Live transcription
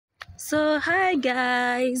So hi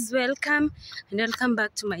guys, welcome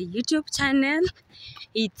back to my YouTube channel.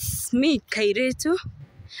 It's me, Kairetu.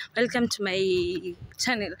 Welcome to my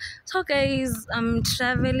channel. So guys, I'm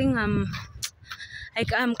traveling. I'm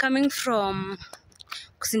coming from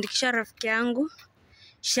kusindikisha rafiki yangu.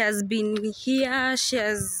 She has been here. She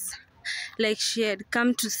had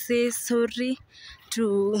come to say sorry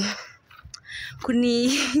to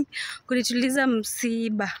kunituliza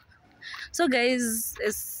msiba. So guys,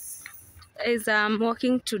 as I'm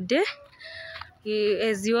walking today,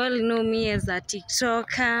 as you all know me as a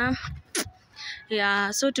TikToker, yeah,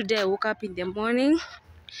 so today I woke up in the morning.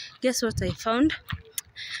 Guess what I found?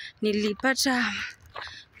 Nilipata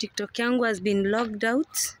TikTok yangu has been logged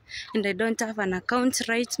out and I don't have an account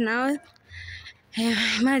right now.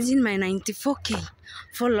 Imagine my 94k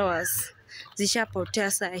followers zishapotea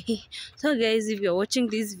sahi. So guys, if you're watching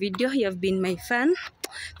this video, you have been my fan.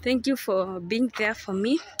 Thank you for being there for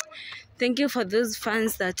me. Thank you for those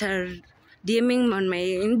fans that are DMing on my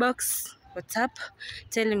inbox, WhatsApp,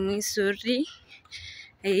 telling me sorry.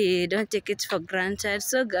 I don't take it for granted.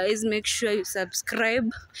 So guys, make sure you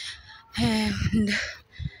subscribe and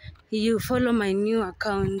you follow my new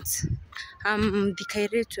account. I'm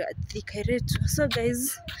Kairetu. So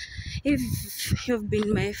guys, if you've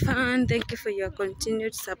been my fan, thank you for your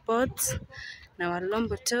continued support. Now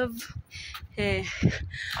Lombotov.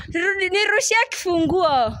 Nirushia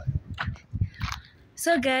kifunguo.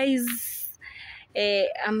 So guys,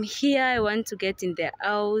 I'm here. I want to get in the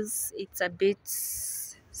house. It's a bit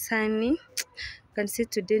sunny. You can see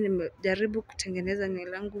today nimejaribu kutengeneza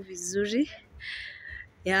nywele yangu vizuri.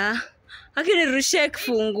 Yeah. Haki nirushie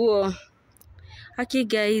kifunguo. Haki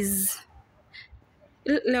guys.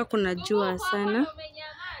 Leo kuna jua sana.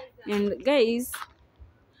 And guys,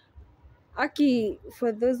 haki,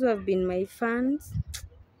 for those who have been my fans,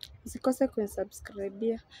 usikose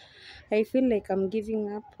kunisubscribe. I feel like I'm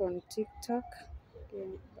giving up on TikTok.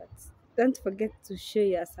 Yeah, but don't forget to show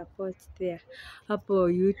your support there hapo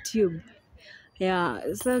YouTube. Yeah,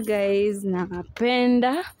 so guys,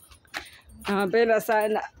 nawapenda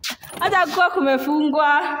sana. Hata kwa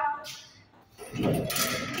kumefungwa.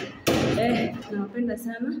 Nawapenda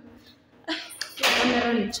sana.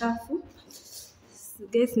 Kamera ni chafu.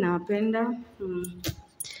 Guys, nawapenda.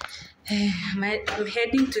 I'm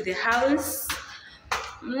heading to the house.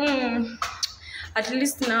 At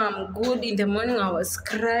least now I'm good. In the morning I was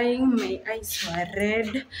crying, my eyes were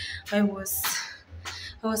red. I was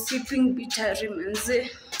sleeping bitterly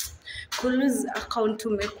manze. Kulose account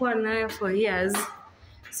tumekuwa nayo for years.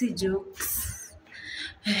 Si jokes.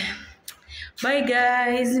 Bye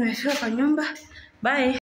guys, nimefika kwa nyumba. Bye.